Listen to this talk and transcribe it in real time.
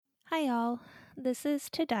Hi, all. This is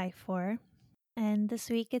To Die For, and this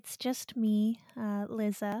week it's just me,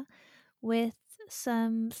 Liza, with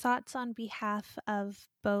some thoughts on behalf of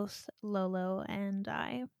both Lolo and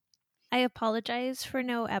I. I apologize for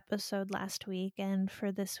no episode last week and for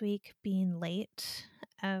this week being late.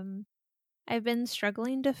 I've been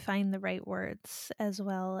struggling to find the right words as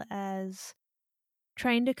well as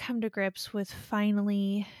trying to come to grips with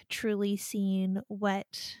finally truly seeing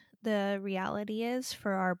what the reality is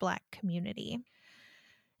for our Black community.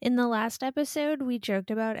 In the last episode, we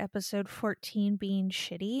joked about episode 14 being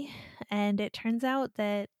shitty, and it turns out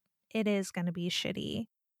that it is going to be shitty.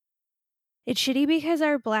 It's shitty because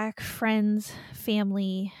our Black friends,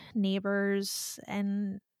 family, neighbors,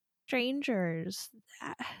 and strangers,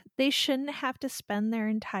 they shouldn't have to spend their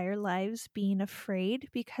entire lives being afraid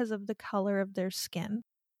because of the color of their skin.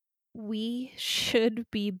 We should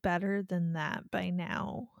be better than that by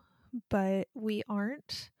now, but we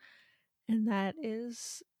aren't, and that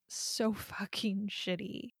is so fucking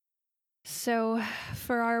shitty. So,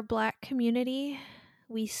 for our Black community,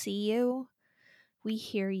 we see you, we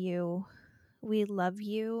hear you, we love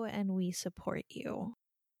you, and we support you.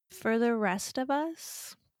 For the rest of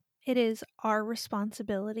us, it is our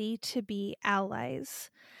responsibility to be allies,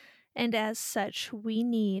 and as such, we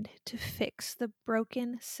need to fix the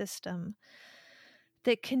broken system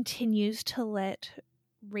that continues to let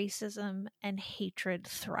racism and hatred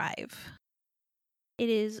thrive. It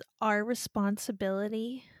is our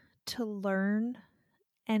responsibility to learn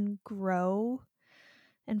and grow,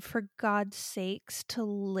 and for God's sakes, to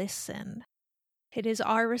listen. It is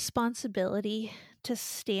our responsibility to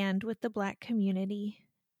stand with the Black community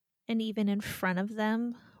and even in front of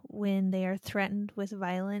them when they are threatened with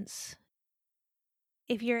violence.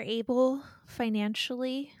 If you're able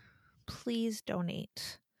financially, please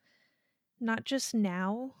donate. Not just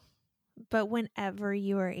now, but whenever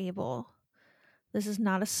you are able. This is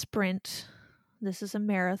not a sprint. This is a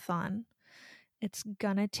marathon. It's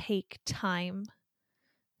gonna take time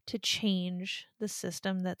to change the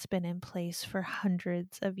system that's been in place for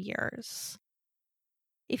hundreds of years.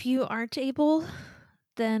 If you aren't able,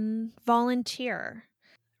 then volunteer.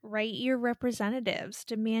 Write your representatives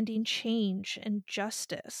demanding change and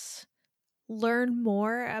justice. Learn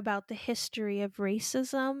more about the history of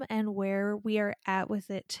racism and where we are at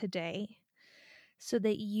with it today so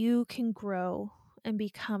that you can grow and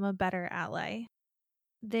become a better ally.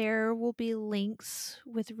 There will be links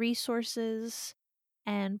with resources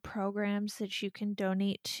and programs that you can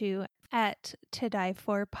donate to at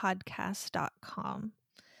todieforpodcast.com.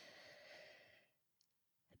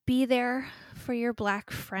 Be there for your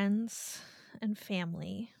Black friends and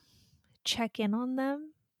family. Check in on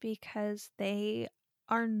them because they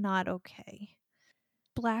are not okay.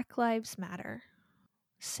 Black Lives Matter.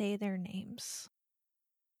 Say their names.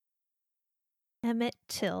 Emmett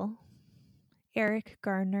Till, Eric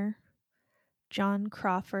Garner, John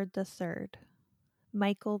Crawford III,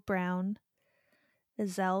 Michael Brown,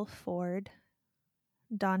 Ezell Ford,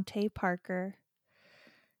 Dante Parker,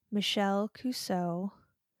 Michelle Cusseau,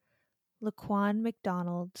 Laquan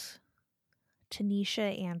McDonald,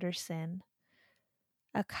 Tanisha Anderson,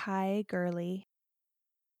 Akai Gurley,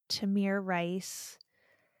 Tamir Rice,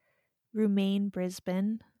 Rumain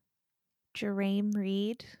Brisbane, Jerame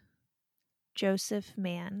Reed, Joseph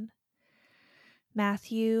Mann,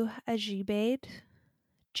 Matthew Ajibade,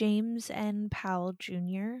 James N. Powell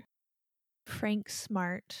Jr., Frank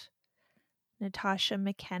Smart, Natasha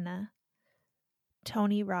McKenna,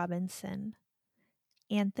 Tony Robinson,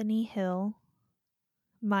 Anthony Hill,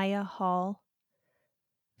 Maya Hall,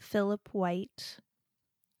 Philip White,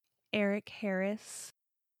 Eric Harris,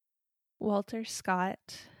 Walter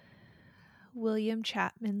Scott, William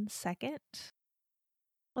Chapman II,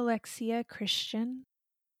 Alexia Christian,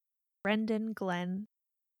 Brendan Glenn,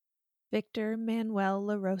 Victor Manuel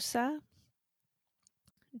LaRosa,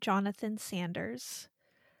 Jonathan Sanders,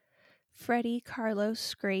 Freddie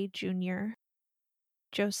Carlos Gray Jr.,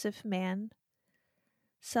 Joseph Mann,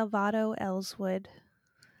 Salvado Ellswood,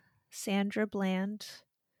 Sandra Bland,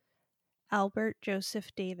 Albert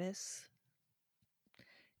Joseph Davis,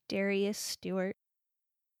 Darius Stewart,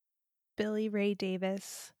 Billy Ray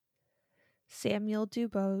Davis, Samuel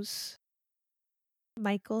Dubose,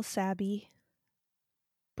 Michael Saby,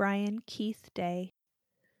 Brian Keith Day,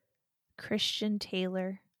 Christian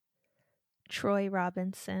Taylor, Troy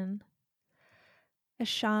Robinson,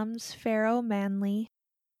 Ashams Farrow Manley,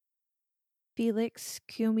 Felix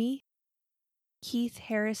Cumey, Keith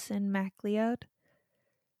Harrison MacLeod,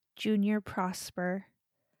 Junior Prosper,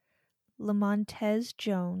 Lamontez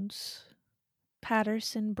Jones,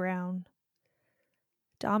 Patterson Brown,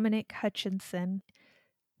 Dominic Hutchinson,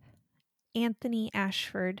 Anthony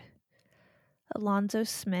Ashford, Alonzo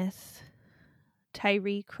Smith,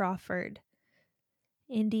 Tyree Crawford,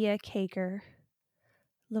 India Kager,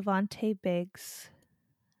 Levante Biggs,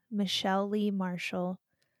 Michelle Lee Marshall,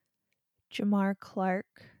 Jamar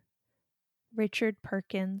Clark, Richard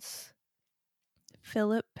Perkins,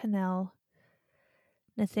 Philip Pinnell,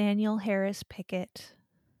 Nathaniel Harris Pickett,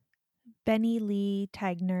 Benny Lee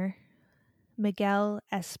Tagner, Miguel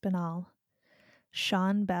Espinal,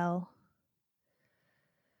 Sean Bell,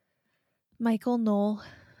 Michael Knoll,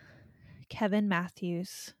 Kevin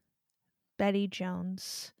Matthews, Betty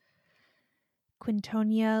Jones,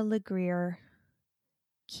 Quintonia LeGrier,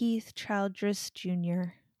 Keith Childress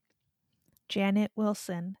Jr., Janet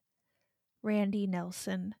Wilson, Randy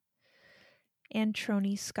Nelson,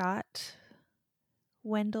 Antroni Scott,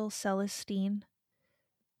 Wendell Celestine,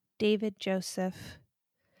 David Joseph,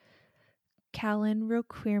 Callan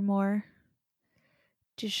Roqueermore,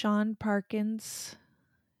 Deshaun Parkins,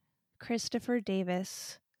 Christopher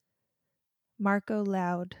Davis, Marco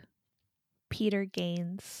Loud, Peter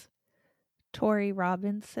Gaines, Tori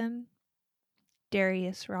Robinson,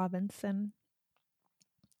 Darius Robinson,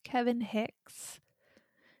 Kevin Hicks,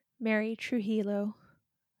 Mary Trujillo,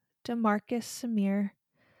 Demarcus Samir,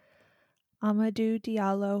 Amadou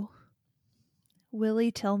Diallo,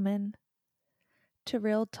 Willie Tillman,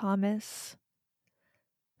 Terrell Thomas,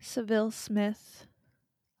 Seville Smith,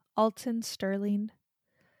 Alton Sterling,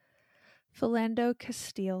 Philando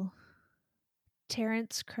Castile,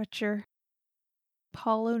 Terrence Crutcher,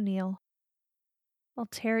 Paul O'Neill,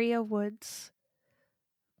 Alteria Woods,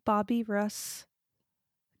 Bobby Russ,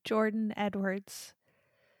 Jordan Edwards,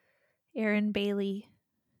 Aaron Bailey,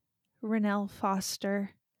 Rennell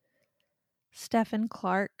Foster, Stephen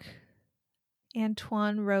Clark,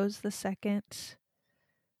 Antoine Rose II,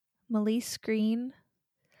 Melise Green,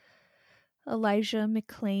 Elijah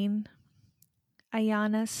McLean,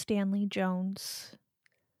 Ayanna Stanley Jones,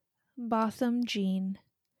 Botham Jean,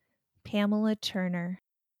 Pamela Turner,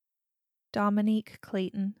 Dominique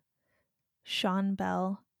Clayton, Sean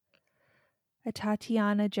Bell,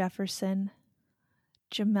 Tatiana Jefferson,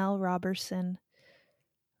 Jamel Robertson,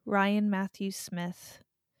 Ryan Matthew Smith,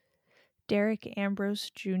 Derek Ambrose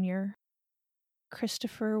Jr.,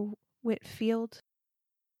 Christopher Whitfield,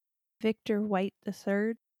 Victor White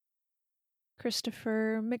III,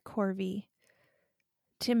 Christopher McCorvey,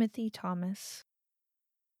 Timothy Thomas,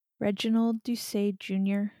 Reginald Doucet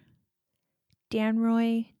Jr.,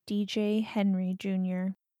 Danroy DJ Henry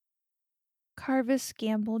Jr., Carvis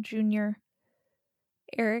Gamble Jr.,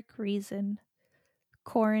 Eric Reason,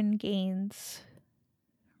 Corin Gaines,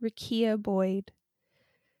 Rakia Boyd,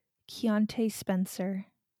 Keontae Spencer,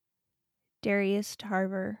 Darius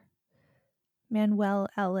Tarver, Manuel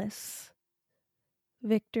Ellis,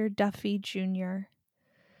 Victor Duffy Jr.,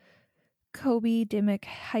 Kobe Dimmick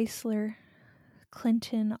Heisler,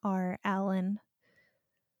 Clinton R. Allen,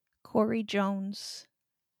 Corey Jones,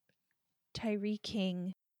 Tyree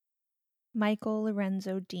King, Michael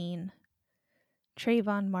Lorenzo Dean,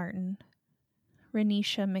 Trayvon Martin,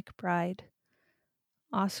 Renisha McBride,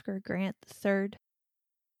 Oscar Grant III,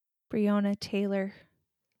 Breonna Taylor,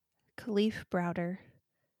 Khalif Browder,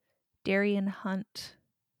 Darian Hunt,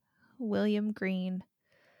 William Green,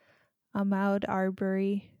 Ahmaud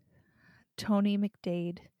Arbery, Tony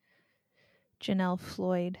McDade, Janelle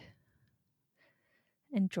Floyd,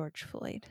 and George Floyd.